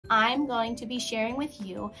I'm going to be sharing with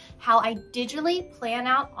you how I digitally plan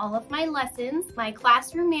out all of my lessons, my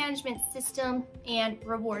classroom management system and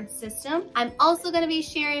reward system. I'm also going to be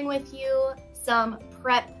sharing with you some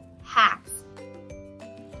prep hacks.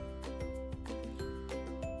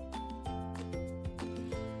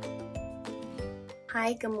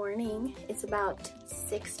 Hi, good morning. It's about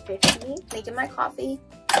 6:50. Making my coffee,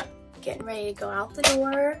 getting ready to go out the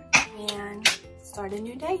door and start a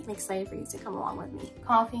new day. I'm excited for you to come along with me.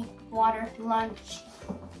 Coffee, water, lunch,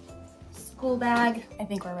 school bag. I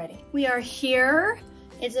think we're ready. We are here.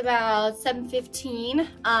 It's about 7:15.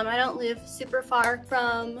 I don't live super far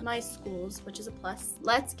from my schools, which is a plus.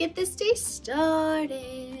 Let's get this day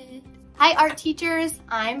started. Hi art teachers,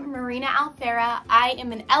 I'm Marina Alfera. I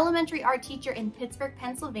am an elementary art teacher in Pittsburgh,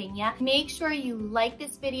 Pennsylvania. Make sure you like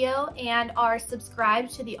this video and are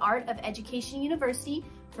subscribed to the Art of Education University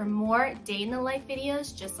for more day in the life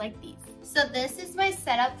videos just like these. So this is my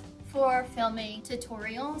setup for filming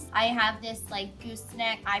tutorials. I have this like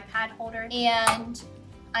gooseneck iPad holder and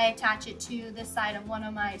I attach it to the side of one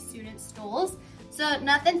of my students' stools. So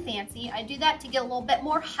nothing fancy. I do that to get a little bit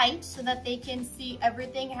more height so that they can see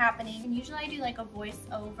everything happening. And usually I do like a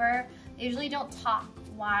voiceover. I usually don't talk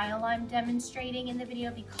while I'm demonstrating in the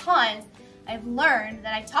video because I've learned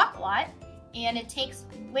that I talk a lot and it takes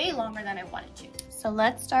way longer than I wanted to. So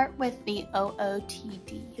let's start with the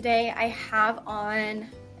OOTD. Today I have on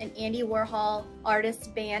an Andy Warhol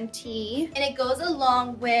artist band tee and it goes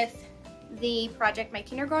along with the project my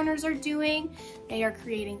kindergartners are doing. They are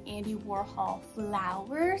creating Andy Warhol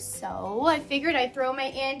flowers. So I figured I'd throw my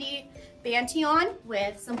Andy band tee on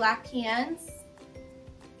with some black pants,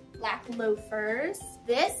 black loafers.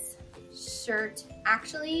 This shirt,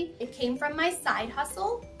 actually, it came from my side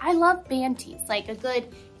hustle. I love band tees, like a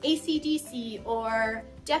good AC/DC or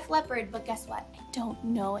Def Leppard, but guess what? I don't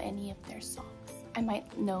know any of their songs. I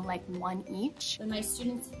might know like one each. When my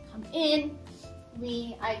students come in,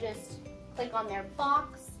 I just click on their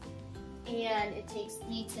box and it takes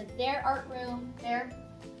me to their art room, their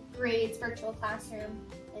grades virtual classroom,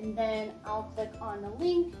 and then I'll click on the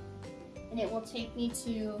link and it will take me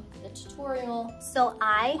to the tutorial. So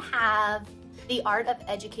I have the Art of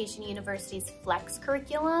Education University's Flex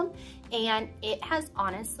curriculum and it has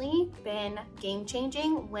honestly been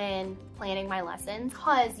game-changing when planning my lessons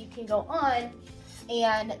because you can go on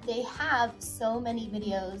and they have so many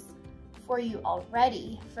videos for you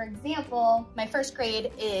already. For example, my first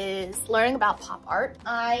grade is learning about pop art.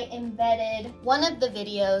 I embedded one of the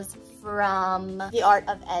videos from the Art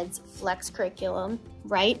of Ed's Flex curriculum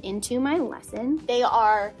right into my lesson. They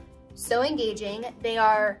are so engaging. They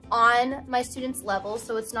are on my students' level,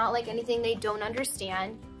 so it's not like anything they don't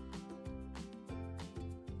understand.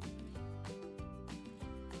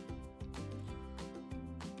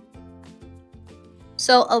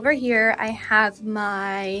 So over here, I have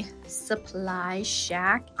my supply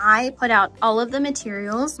shack. I put out all of the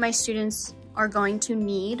materials my students are going to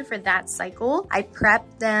need for that cycle. I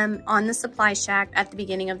prep them on the supply shack at the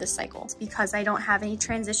beginning of the cycle. Because I don't have any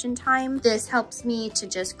transition time, this helps me to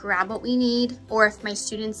just grab what we need, or if my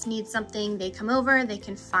students need something, they come over, they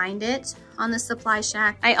can find it on the supply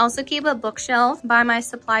shack. I also keep a bookshelf by my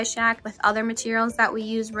supply shack with other materials that we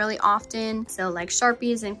use really often. So like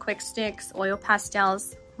Sharpies and Quick Sticks, oil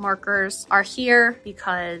pastels, markers are here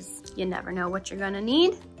because you never know what you're gonna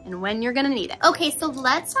need and when you're gonna need it. Okay, so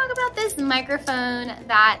let's talk about this microphone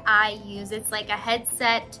that I use. It's like a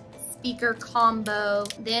headset speaker combo.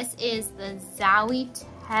 This is the Zowie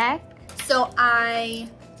Tech. So I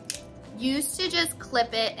used to just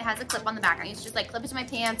clip it. It has a clip on the back. I used to just like clip it to my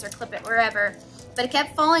pants or clip it wherever, but it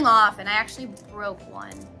kept falling off and I actually broke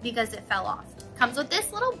one because it fell off. Comes with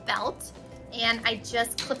this little belt and I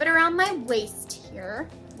just clip it around my waist here,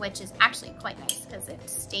 which is actually quite nice because it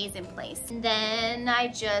stays in place. And then I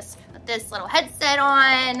just put this little headset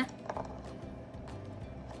on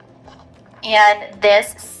and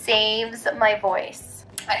this saves my voice.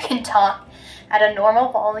 I can talk at a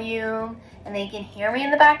normal volume and they can hear me in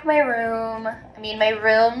the back of my room. I mean, my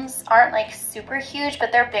rooms aren't like super huge,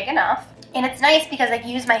 but they're big enough. And it's nice because I can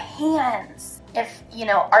use my hands. If, you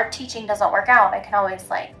know, art teaching doesn't work out, I can always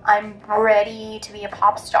like, I'm ready to be a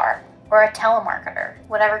pop star or a telemarketer,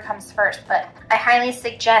 whatever comes first. But I highly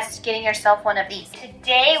suggest getting yourself one of these.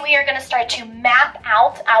 Today, we are gonna start to map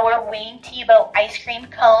out our Wayne Thiebaud ice cream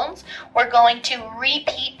cones. We're going to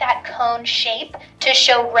repeat that cone shape to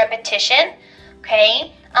show repetition,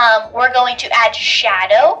 okay? We're going to add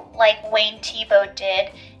shadow like Wayne Thiebaud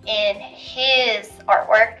did in his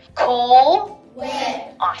artwork. Cool?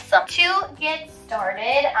 Win. Awesome. To get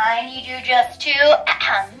started, I need you just to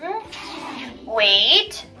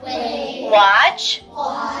wait, watch,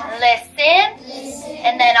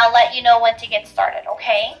 know when to get started,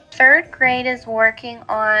 okay? Third grade is working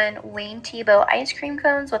on Wayne Thiebaud ice cream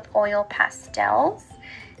cones with oil pastels.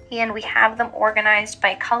 And we have them organized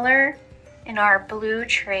by color in our blue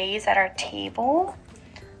trays at our table.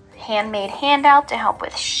 Handmade handout to help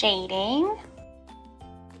with shading.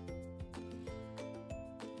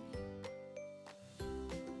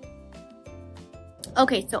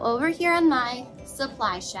 Okay, so over here on my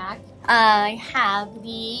supply shack, I have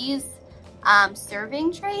these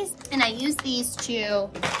serving trays, and I use these to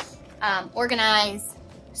organize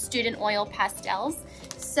student oil pastels.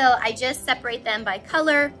 So I just separate them by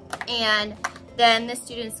color, and then the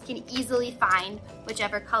students can easily find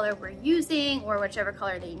whichever color we're using or whichever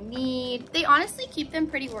color they need. They honestly keep them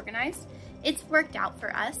pretty organized. It's worked out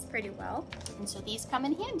for us pretty well, and so these come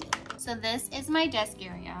in handy. So this is my desk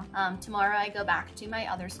area. Tomorrow I go back to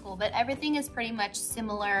my other school, but everything is pretty much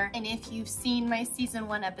similar. And if you've seen my season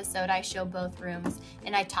 1 episode, I show both rooms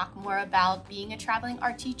and I talk more about being a traveling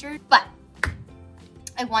art teacher. But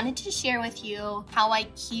I wanted to share with you how I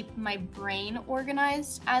keep my brain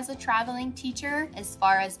organized as a traveling teacher as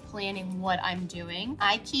far as planning what I'm doing.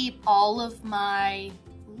 I keep all of my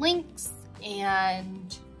links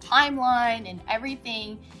and timeline and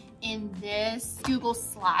everything in this Google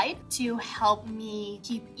slide to help me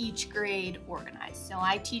keep each grade organized. So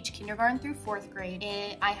I teach kindergarten through 4th grade.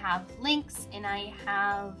 I have links and I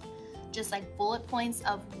have just like bullet points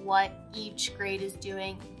of what each grade is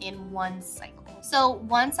doing in one cycle. So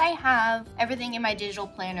once I have everything in my digital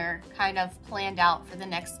planner kind of planned out for the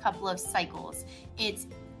next couple of cycles, it's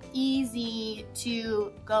easy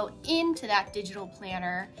to go into that digital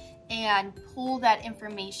planner and pull that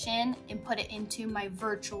information and put it into my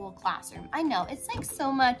virtual classroom. I know it's like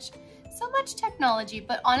so much technology,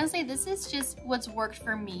 but honestly, this is just what's worked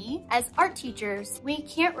for me. As art teachers, we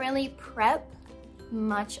can't really prep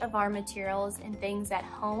much of our materials and things at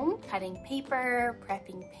home, cutting paper,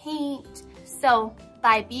 prepping paint. So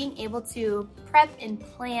by being able to prep and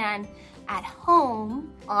plan at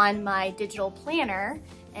home on my digital planner,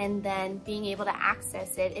 and then being able to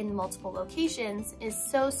access it in multiple locations is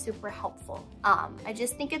so super helpful. I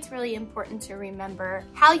just think it's really important to remember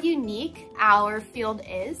how unique our field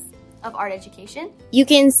is of art education. You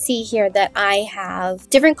can see here that I have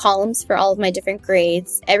different columns for all of my different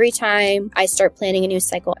grades. Every time I start planning a new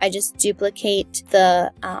cycle, I just duplicate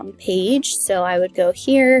the page. So I would go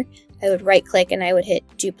here, I would right click and I would hit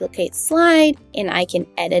duplicate slide and I can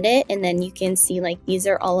edit it, and then you can see like these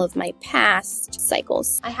are all of my past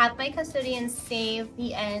cycles. I have my custodians save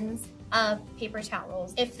the ends of paper towel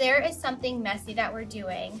rolls. If there is something messy that we're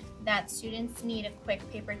doing that students need a quick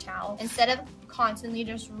paper towel, instead of constantly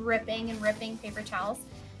just ripping and ripping paper towels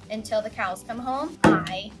until the cows come home,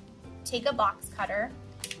 I take a box cutter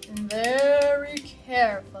and very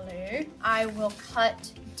carefully I will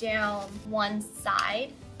cut down one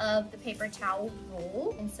side of the paper towel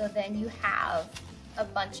roll, and so then you have a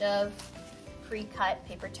bunch of pre-cut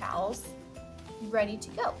paper towels ready to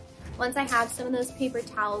go. Once I have some of those paper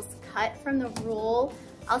towels cut from the roll,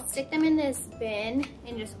 I'll stick them in this bin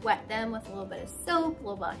and just wet them with a little bit of soap, a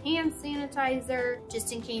little bit of hand sanitizer,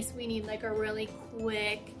 just in case we need like a really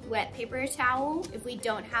quick wet paper towel. If we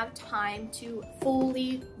don't have time to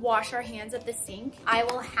fully wash our hands at the sink, I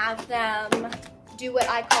will have them do what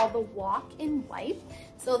I call the walk and wipe.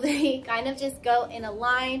 So they kind of just go in a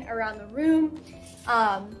line around the room.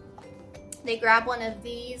 They grab one of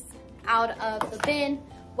these out of the bin,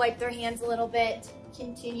 wipe their hands a little bit,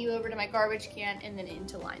 continue over to my garbage can, and then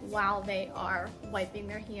into line while they are wiping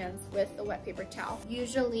their hands with the wet paper towel.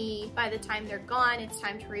 Usually by the time they're gone, it's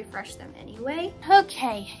time to refresh them anyway.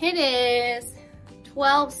 Okay, it is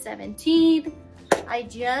 12:17. I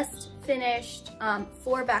just finished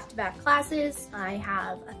 4 back-to-back classes. I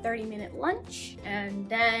have a 30-minute lunch, and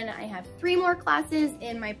then I have 3 more classes,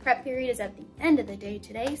 and my prep period is at the end of the day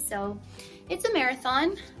today, so it's a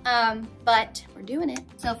marathon, but we're doing it.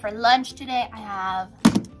 So for lunch today, I have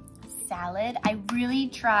salad. I really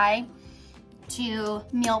try to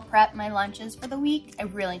meal prep my lunches for the week. I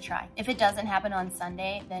really try. If it doesn't happen on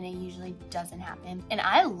Sunday, then it usually doesn't happen. And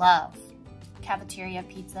I love cafeteria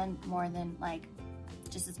pizza more than like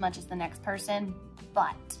just as much as the next person,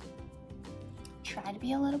 but try to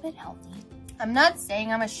be a little bit healthy. I'm not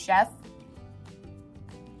saying I'm a chef.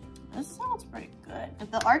 This sounds pretty good.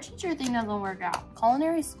 If the art teacher thing doesn't work out,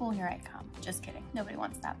 culinary school, here I come. Just kidding, nobody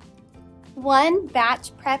wants that. One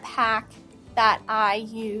batch prep hack that I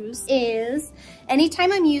use is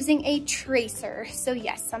anytime I'm using a tracer. So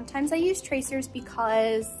yes, sometimes I use tracers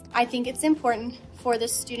because I think it's important for the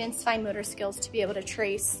students' fine motor skills to be able to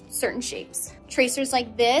trace certain shapes. Tracers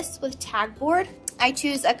like this with tag board. I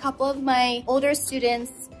choose a couple of my older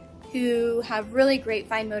students who have really great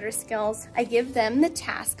fine motor skills, I give them the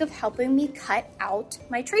task of helping me cut out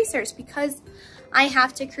my tracers because I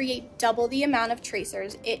have to create double the amount of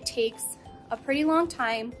tracers. It takes a pretty long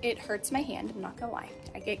time. It hurts my hand, I'm not gonna lie.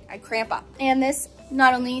 I cramp up. And this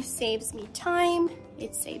not only saves me time,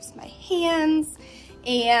 it saves my hands,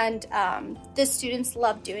 and the students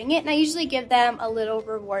love doing it, and I usually give them a little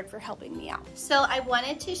reward for helping me out. So I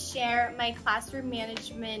wanted to share my classroom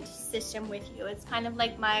management system with you. It's kind of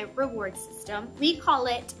like my reward system. We call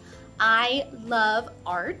it I Love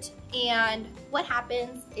Art, and what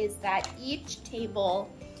happens is that each table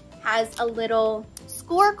has a little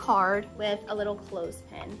scorecard with a little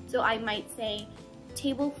clothespin. So I might say,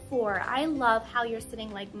 table 4, I love how you're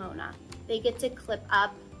sitting like Mona. They get to clip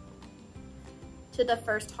up to the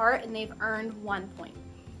first heart and they've earned 1 point.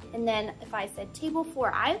 And then if I said table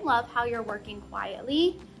 4, I love how you're working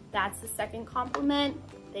quietly, that's the second compliment,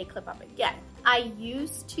 they clip up again. I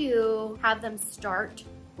used to have them start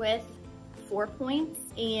with 4 points,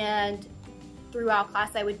 and throughout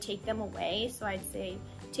class I would take them away. So I'd say,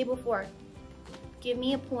 table 4, give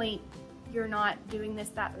me a point, you're not doing this,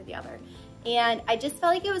 that, or the other. And I just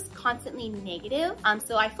felt like it was constantly negative.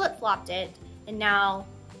 So I flip-flopped it, and now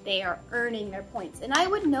they are earning their points. And I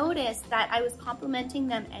would notice that I was complimenting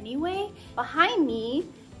them anyway. Behind me,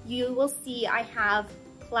 you will see I have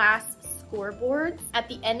class scoreboards. At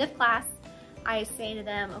the end of class, I say to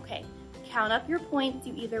them, okay, count up your points.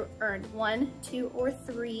 You either earned 1, 2, or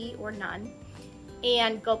 3, or none,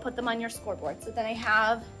 and go put them on your scoreboard. So then I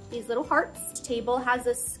have these little hearts. The table has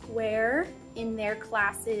a square in their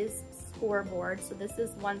class's scoreboard. So this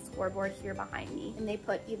is one scoreboard here behind me. And they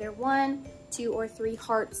put either 1, 2, or 3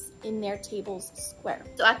 hearts in their table's square.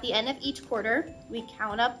 So at the end of each quarter, we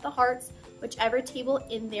count up the hearts. Whichever table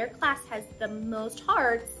in their class has the most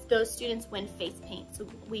hearts, those students win face paint. So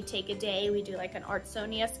we take a day, we do like an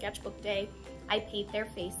Artsonia sketchbook day. I paint their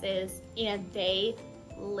faces and they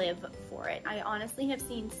live for it. I honestly have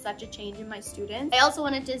seen such a change in my students. I also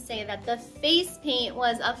wanted to say that the face paint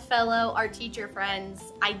was a fellow art teacher friend's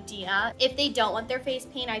idea. If they don't want their face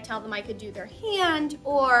paint, I tell them I could do their hand,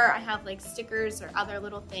 or I have like stickers or other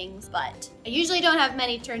little things, but I usually don't have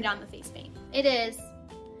many turn down the face paint. It is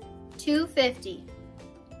 2:50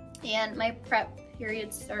 and my prep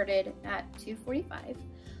period started at 2:45.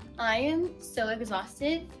 I am so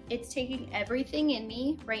exhausted. It's taking everything in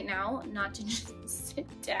me right now not to just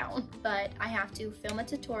sit down, but I have to film a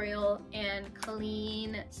tutorial and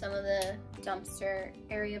clean some of the dumpster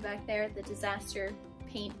area back there, the disaster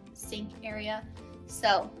paint sink area.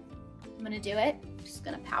 So I'm gonna do it. I'm just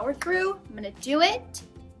gonna power through. I'm gonna do it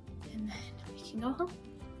and then we can go home.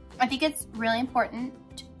 I think it's really important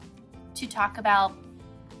to talk about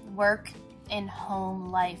work and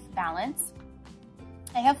home life balance.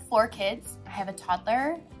 I have 4 kids. I have a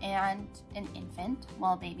toddler and an infant,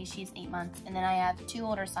 well, baby, she's 8 months. And then I have 2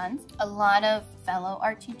 older sons. A lot of fellow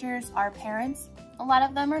art teachers are parents. A lot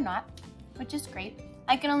of them are not, which is great.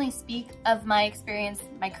 I can only speak of my experience,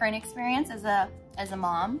 my current experience as a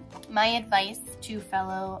mom. My advice to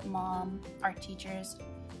fellow mom art teachers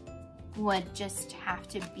would just have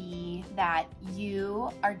to be that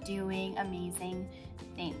you are doing amazing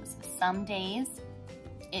things. Some days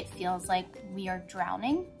it feels like we are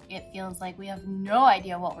drowning. It feels like we have no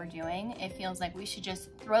idea what we're doing. It feels like we should just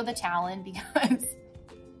throw the towel in because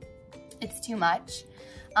it's too much.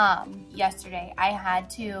 Yesterday, I had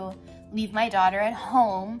to leave my daughter at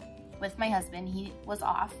home with my husband. He was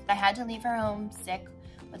off. I had to leave her home sick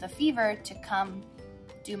with a fever to come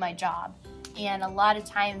do my job. And a lot of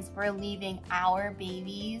times we're leaving our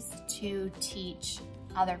babies to teach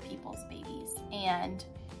other people's babies. And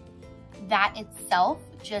that itself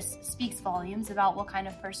just speaks volumes about what kind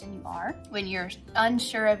of person you are. When you're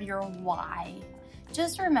unsure of your why,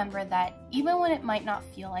 just remember that even when it might not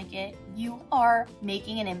feel like it, you are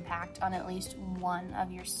making an impact on at least one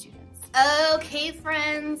of your students. Okay,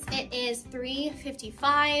 friends, it is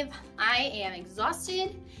 3:55. I am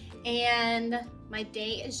exhausted and my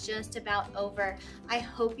day is just about over. I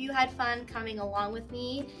hope you had fun coming along with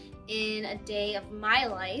me in a day of my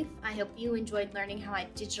life. I hope you enjoyed learning how I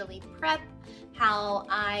digitally prep, how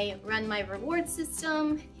I run my reward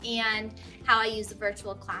system, and how I use the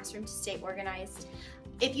virtual classroom to stay organized.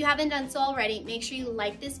 If you haven't done so already, make sure you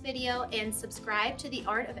like this video and subscribe to the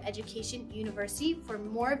Art of Education University for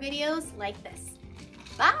more videos like this.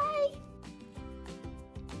 Bye!